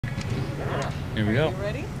Here we go. You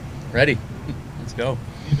ready? Ready. Let's go.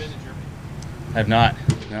 Have you been to Germany? I have not.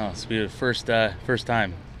 No, this will be the first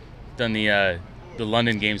time. Done the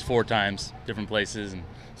London games 4 times, different places, and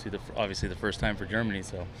obviously the first time for Germany.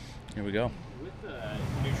 So here we go. With the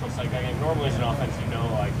neutral site game, normally as an offense, you know,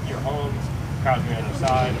 like your home crowd's going to be on your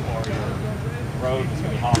side, or your road is going to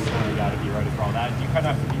be hostile. You got to be ready for all that. Do you kind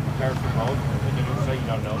of have to be prepared for both? With the neutral site, you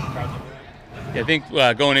don't know the crowd's going to be. Yeah, I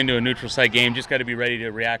think going into a neutral site game, just got to be ready to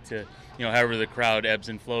react to however the crowd ebbs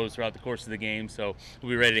and flows throughout the course of the game. So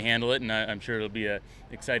we'll be ready to handle it, and I'm sure it'll be an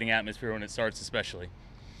exciting atmosphere when it starts, especially.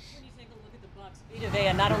 When you take a look at the Bucks, Vita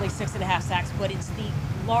Vea, not only 6.5 sacks, but it's the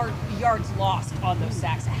large yards lost on those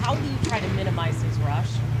sacks. How do you try to minimize his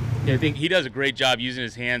rush? Yeah, I think he does a great job using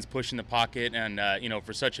his hands, pushing the pocket, and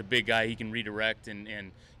for such a big guy, he can redirect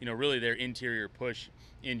and really their interior push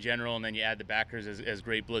in general, and then you add the backers as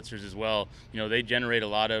great blitzers as well. They generate a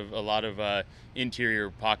lot of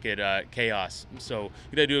interior pocket chaos. So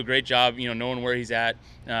you got to do a great job, knowing where he's at.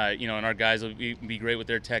 And our guys will be great with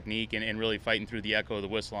their technique and really fighting through the echo of the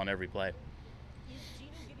whistle on every play. Is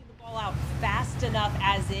Geno getting the ball out fast enough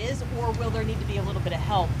as is, or will there need to be a little bit of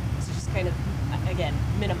help to just kind of, again,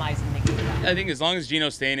 minimizing the game? I think as long as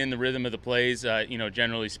Geno's staying in the rhythm of the plays,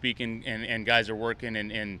 generally speaking, and guys are working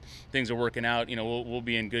and things are working out, we'll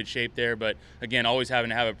be in good shape there. But again, always having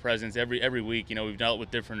to have a presence every week. We've dealt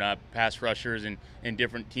with different pass rushers and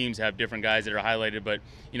different teams have different guys that are highlighted. But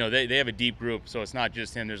they have a deep group, so it's not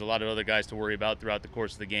just him. There's a lot of other guys to worry about throughout the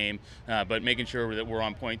course of the game. But making sure that we're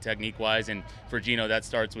on point technique-wise, and for Geno, that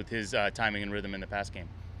starts with his timing and rhythm in the pass game.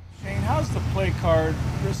 Shane, how's the play card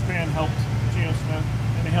wristband helped Geno Smith,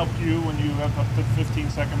 and it helped you when you got up to the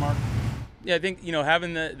 15-second mark? Yeah, I think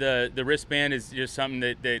having the wristband is just something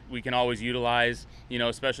that we can always utilize.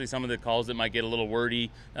 Especially some of the calls that might get a little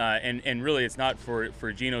wordy, and really it's not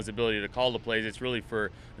for Geno's ability to call the plays. It's really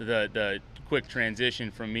for the quick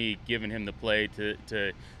transition from me giving him the play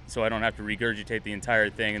to so I don't have to regurgitate the entire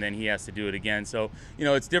thing and then he has to do it again. So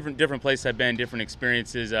it's different places I've been, different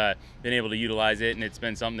experiences, been able to utilize it, and it's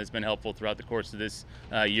been something that's been helpful throughout the course of this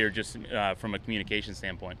year, just from a communication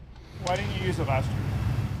standpoint. Why didn't you use it last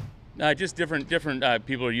year? Just different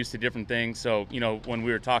people are used to different things. So when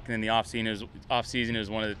we were talking in the off season, it was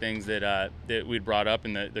one of the things that we'd brought up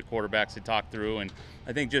and the quarterbacks had talked through, and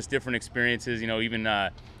I think just different experiences. Even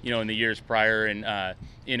in the years prior and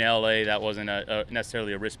in LA, that wasn't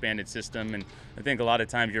necessarily a wristbanded system, and I think a lot of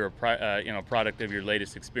times you're a product of your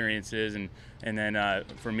latest experiences, and then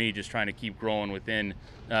for me, just trying to keep growing within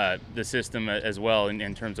the system as well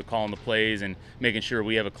in terms of calling the plays and making sure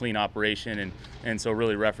we have a clean operation, and so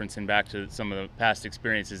really referencing back to some of the past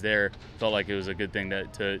experiences there, felt like it was a good thing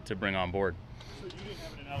to bring on board. So you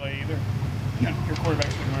didn't have it in LA either? No. Your quarterback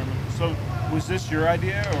didn't remember. So was this your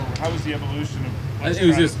idea, or how was the evolution of? It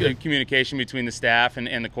was just communication between the staff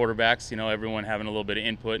and the quarterbacks. Everyone having a little bit of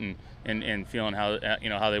input and feeling how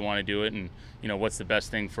how they want to do it, and what's the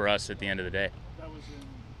best thing for us at the end of the day. That was in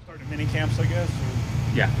starting mini camps, I guess.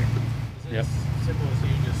 Or? Yeah. Is it Yep. as simple as you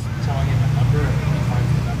just telling him a number and he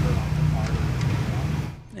finds the number on the card?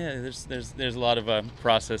 Yeah, there's a lot of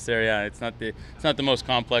process there. Yeah, it's not the most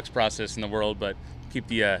complex process in the world, but keep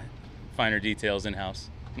the finer details in house.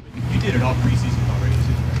 You did it all preseason already,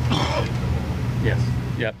 right? Yes.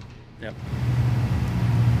 Yep.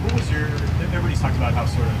 What was everybody's talked about how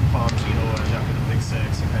sort of calm Geno was after the big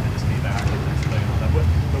six and kind of just stay back and next play and all that. But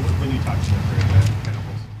when you talked to him during that kind of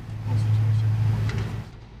whole situation?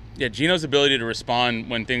 Yeah, Geno's ability to respond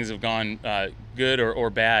when things have gone good or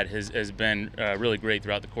bad has been really great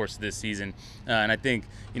throughout the course of this season. And I think,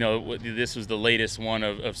 this was the latest one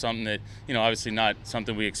of something that, obviously not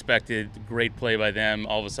something we expected. Great play by them.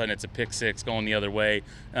 All of a sudden it's a pick six going the other way.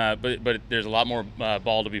 But there's a lot more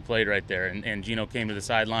ball to be played right there. And Geno came to the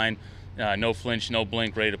sideline, no flinch, no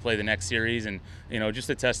blink, ready to play the next series. And, just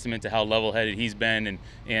a testament to how level-headed he's been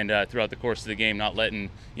and throughout the course of the game, not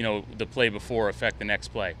letting, the play before affect the next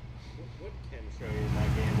play. What can show you in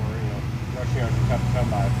that game where, rushing yards are tough to come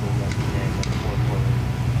by for the rest of the game, but the fourth quarter,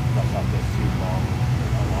 that's not just too long,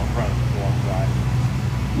 a long run, a long drive.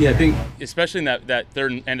 Yeah, I think especially in that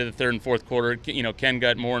end of the third and fourth quarter, Ken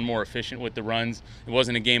got more and more efficient with the runs. It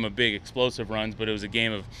wasn't a game of big explosive runs, but it was a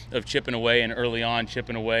game of chipping away and early on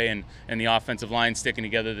chipping away and the offensive line sticking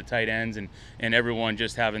together, the tight ends, and everyone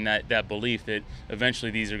just having that belief that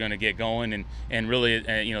eventually these are going to get going. And really,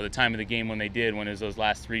 the time of the game when they did, when it was those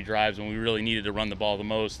last 3 drives when we really needed to run the ball the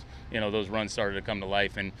most, those runs started to come to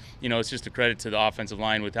life. And, it's just a credit to the offensive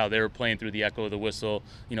line with how they were playing through the echo of the whistle,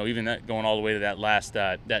 even that going all the way to that last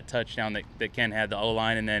that touchdown that Ken had the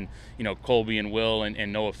O-line, and then Colby and Will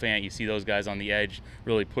and Noah Fant, you see those guys on the edge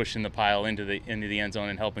really pushing the pile into the end zone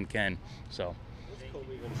and helping Ken. So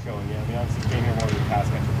Colby been showing you? I mean, obviously came here more as a pass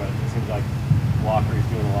catcher, but it seems like Walker's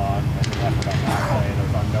doing a lot. I think that's about that play.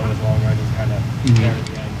 Those on Noah's long run just kind of there at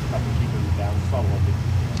the end, helping keep him down. Just saw what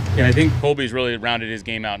Yeah, I think Colby's really rounded his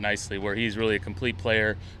game out nicely, where he's really a complete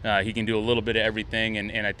player. He can do a little bit of everything,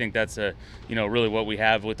 and I think that's really what we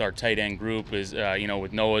have with our tight end group is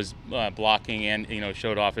with Noah's blocking and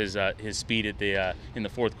showed off his speed at the in the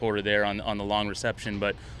fourth quarter there on the long reception.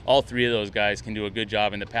 But all three of those guys can do a good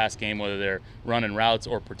job in the pass game, whether they're running routes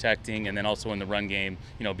or protecting, and then also in the run game,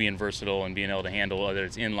 being versatile and being able to handle whether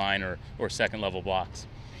it's inline or second level blocks.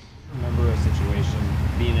 Remember a situation,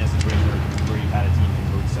 being in a situation where you had a team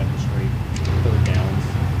convert 7 straight third downs.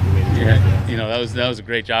 Yeah, that was a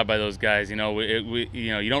great job by those guys. You don't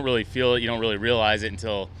really feel it, you don't really realize it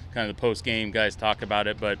until kind of the post game guys talk about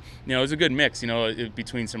it. But it was a good mix,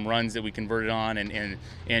 between some runs that we converted on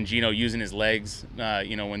and Geno using his legs,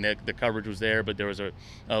 when the coverage was there, but there was a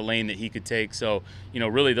lane that he could take. So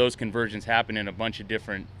really those conversions happen in a bunch of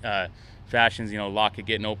different fashions, Lockett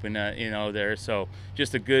getting open, there. So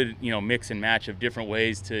just a good, mix and match of different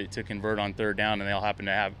ways to convert on third down, and they all happen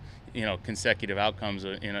to have, consecutive outcomes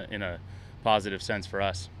in a positive sense for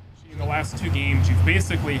us. In the last 2 games, you've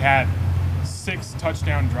basically had 6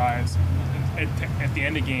 touchdown drives. At the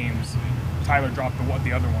end of games, Tyler dropped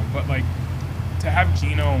the other one. But to have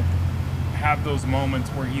Geno have those moments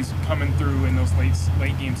where he's coming through in those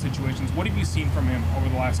late game situations, what have you seen from him over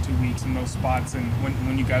the last 2 weeks in those spots, and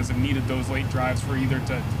when you guys have needed those late drives for either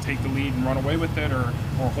to take the lead and run away with it or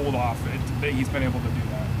hold off, he's been able to do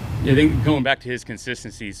that? Yeah, I think going back to his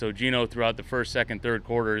consistency, so Geno throughout the first, second, third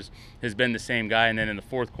quarters has been the same guy, and then in the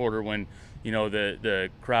fourth quarter when the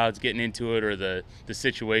crowd's getting into it or the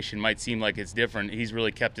situation might seem like it's different, he's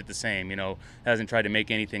really kept it the same. Hasn't tried to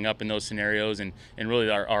make anything up in those scenarios, and really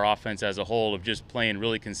our offense as a whole of just playing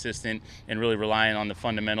really consistent and really relying on the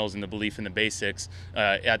fundamentals and the belief in the basics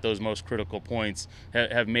at those most critical points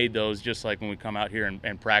have made those, just like when we come out here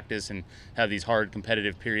and practice and have these hard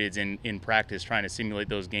competitive periods in practice trying to simulate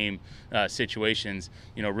those game situations,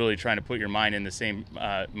 really trying to put your mind in the same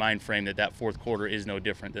mind frame that fourth quarter is no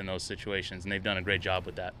different than those situations. And they've done a great job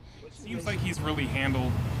with that. It seems like he's really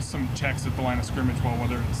handled some checks at the line of scrimmage well,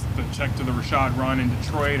 whether it's the check to the Rashad run in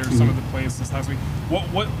Detroit or some of the plays this last week.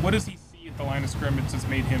 What does he see at the line of scrimmage that's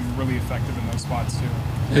made him really effective in those spots too?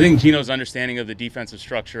 I think Geno's understanding of the defensive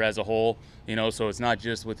structure as a whole, so it's not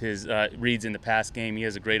just with his reads in the pass game. He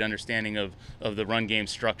has a great understanding of the run game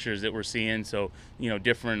structures that we're seeing. So,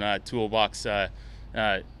 different toolbox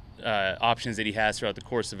options that he has throughout the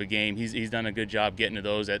course of a game. He's done a good job getting to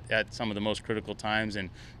those at some of the most critical times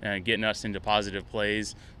and getting us into positive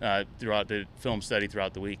plays throughout the film study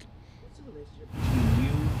throughout the week. What's the relationship between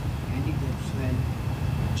you, Andy Gibson,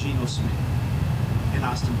 Geno Smith, and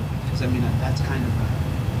Austin Boyd? Because that's kind of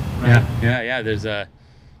right? Yeah. There's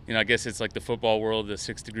I guess it's like the football world, the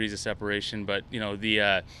 6 degrees of separation. But Andy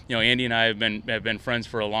and I have been friends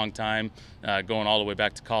for a long time, going all the way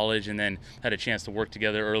back to college, and then had a chance to work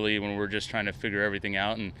together early when we were just trying to figure everything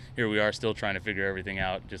out. And here we are, still trying to figure everything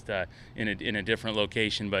out, just in a different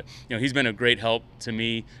location. But he's been a great help to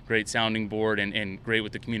me, great sounding board, and great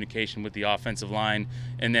with the communication with the offensive line.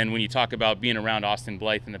 And then when you talk about being around Austin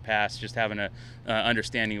Blythe in the past, just having a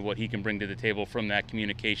understanding of what he can bring to the table from that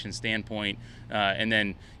communication standpoint, and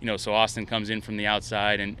then so Austin comes in from the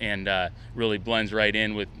outside and really blends right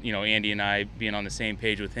in with Andy and I being on the same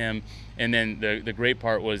page with him. And then the great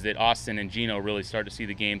part was that Austin and Geno really start to see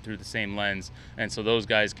the game through the same lens, and so those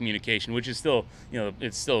guys' communication, which is still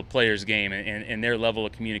it's still a player's game, and their level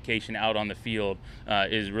of communication out on the field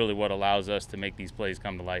is really what allows us to make these plays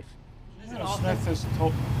come to life.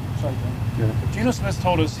 Geno Smith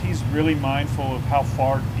told us he's really mindful of how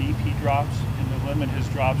far deep he drops and to limit his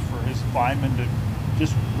drops for his linemen to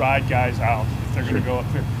just ride guys out if they're going to go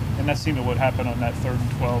up there. And that seemed to what happened on that 3rd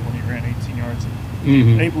and 12 when he ran 18 yards.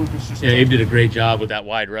 Abe Lucas just Abe did a great job with that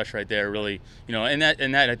wide rush right there, really. And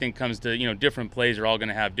that I think comes to, different plays are all going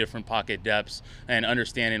to have different pocket depths, and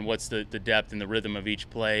understanding what's the depth and the rhythm of each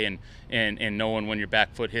play, and knowing when your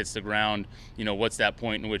back foot hits the ground, what's that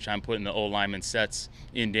point in which I'm putting the O-lineman sets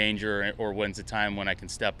in danger, or when's the time when I can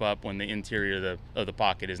step up when the interior of the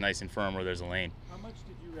pocket is nice and firm or there's a lane. How much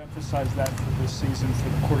did you emphasize that for this season for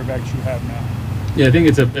the quarterbacks you have now? Yeah, I think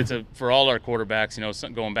it's a for all our quarterbacks,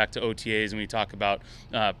 going back to OTAs, when we talk about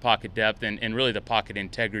pocket depth and really the pocket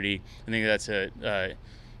integrity. I think that's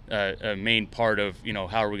a main part of,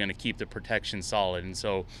 how are we going to keep the protection solid. And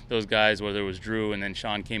so those guys, whether it was Drew and then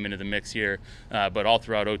Sean came into the mix here, but all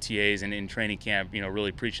throughout OTAs and in training camp,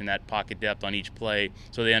 really preaching that pocket depth on each play,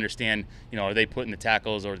 so they understand, are they putting the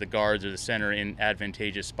tackles or the guards or the center in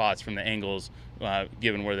advantageous spots from the angles,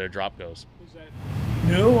 given where their drop goes. Is that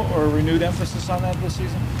new or renewed emphasis on that this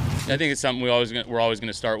season? I think it's something we're always going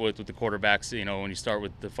to start with the quarterbacks. When you start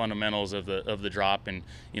with the fundamentals of the drop and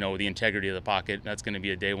the integrity of the pocket, that's going to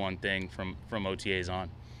be a day one thing from OTAs on.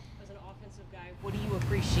 As an offensive guy, what do you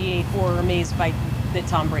appreciate or are amazed by that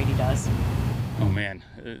Tom Brady does? Oh man,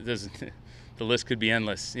 the list could be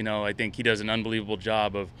endless. I think he does an unbelievable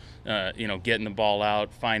job of getting the ball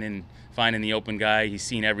out, finding the open guy. He's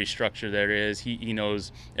seen every structure there is. He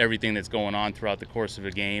knows everything that's going on throughout the course of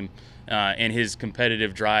a game, and his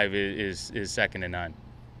competitive drive is second to none.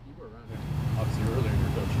 You were around him obviously earlier in your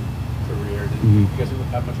coaching career. Did you guys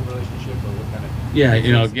have much of a relationship, or what kind of? Yeah,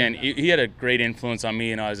 again, he had a great influence on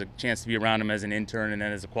me. I was a chance to be around him as an intern and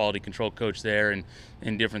then as a quality control coach there and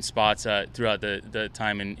in different spots throughout the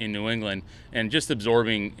time in New England. And just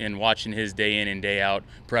absorbing and watching his day in and day out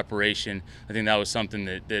preparation, I think that was something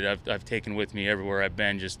that I've taken with me everywhere I've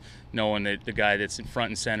been, just knowing that the guy that's in front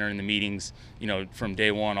and center in the meetings, from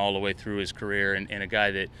day one all the way through his career, and a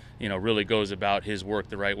guy that, really goes about his work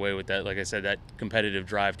the right way with that, like I said, that competitive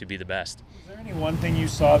drive to be the best. Is there any one thing you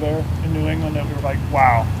saw there in New England that we were like,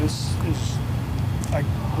 wow, this is,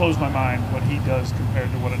 blows my mind what he does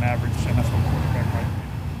compared to what an average NFL quarterback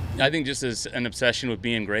might be? I think just as an obsession with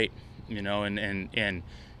being great, and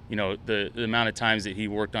the amount of times that he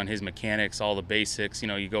worked on his mechanics, all the basics.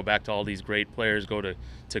 You go back to all these great players, go to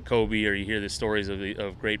Kobe, or you hear the stories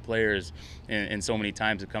of great players, and so many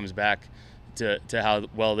times it comes back to how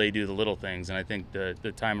well they do the little things. And I think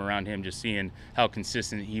the time around him, just seeing how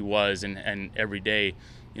consistent he was, and every day,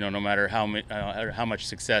 no matter how much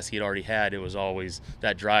success he had already had, it was always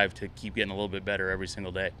that drive to keep getting a little bit better every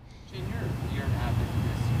single day. Shane, you're a year and a half into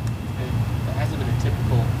this. It hasn't been a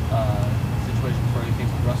typical situation for anything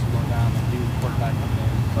with Russell going down and new quarterback coming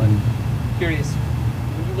in. But curious,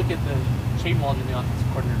 when you look at the Shane Waldron, the offensive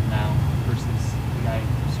coordinator now, versus the guy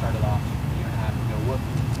who started off a year and a half ago,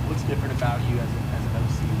 what's different about you as an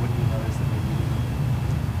OC? What do you notice that maybe you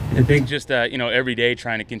didn't? I think just every day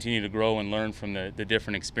trying to continue to grow and learn from the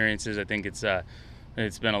different experiences. I think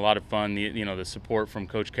it's been a lot of fun. The support from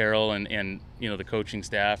Coach Carroll and the coaching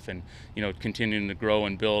staff, and continuing to grow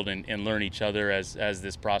and build and learn each other as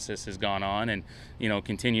this process has gone on, and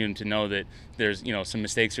continuing to know that there's some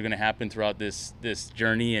mistakes are going to happen throughout this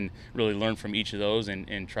journey, and really learn from each of those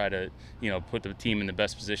and try to put the team in the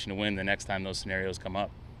best position to win the next time those scenarios come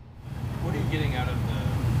up. What are you getting out of the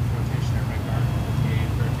rotation at right guard with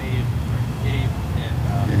Gabe and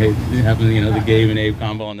It happens, the Gabe and Abe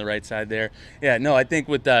combo on the right side there. Yeah, no, I think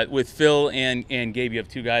with Phil and Gabe, you have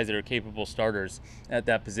two guys that are capable starters at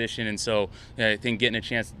that position, and so I think getting a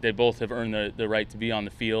chance, they both have earned the right to be on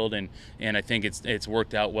the field, and I think it's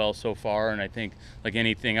worked out well so far. And I think, like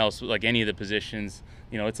anything else, like any of the positions,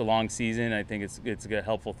 it's a long season. I think it's a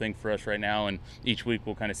helpful thing for us right now, and each week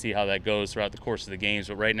we'll kind of see how that goes throughout the course of the games.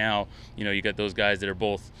 But right now, you got those guys that are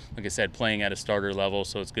both, like I said, playing at a starter level,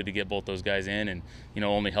 so it's good to get both those guys in, and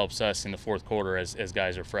only helps us in the fourth quarter as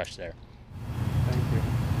guys are fresh there. Thank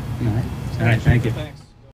you. All right, thank you. Thanks.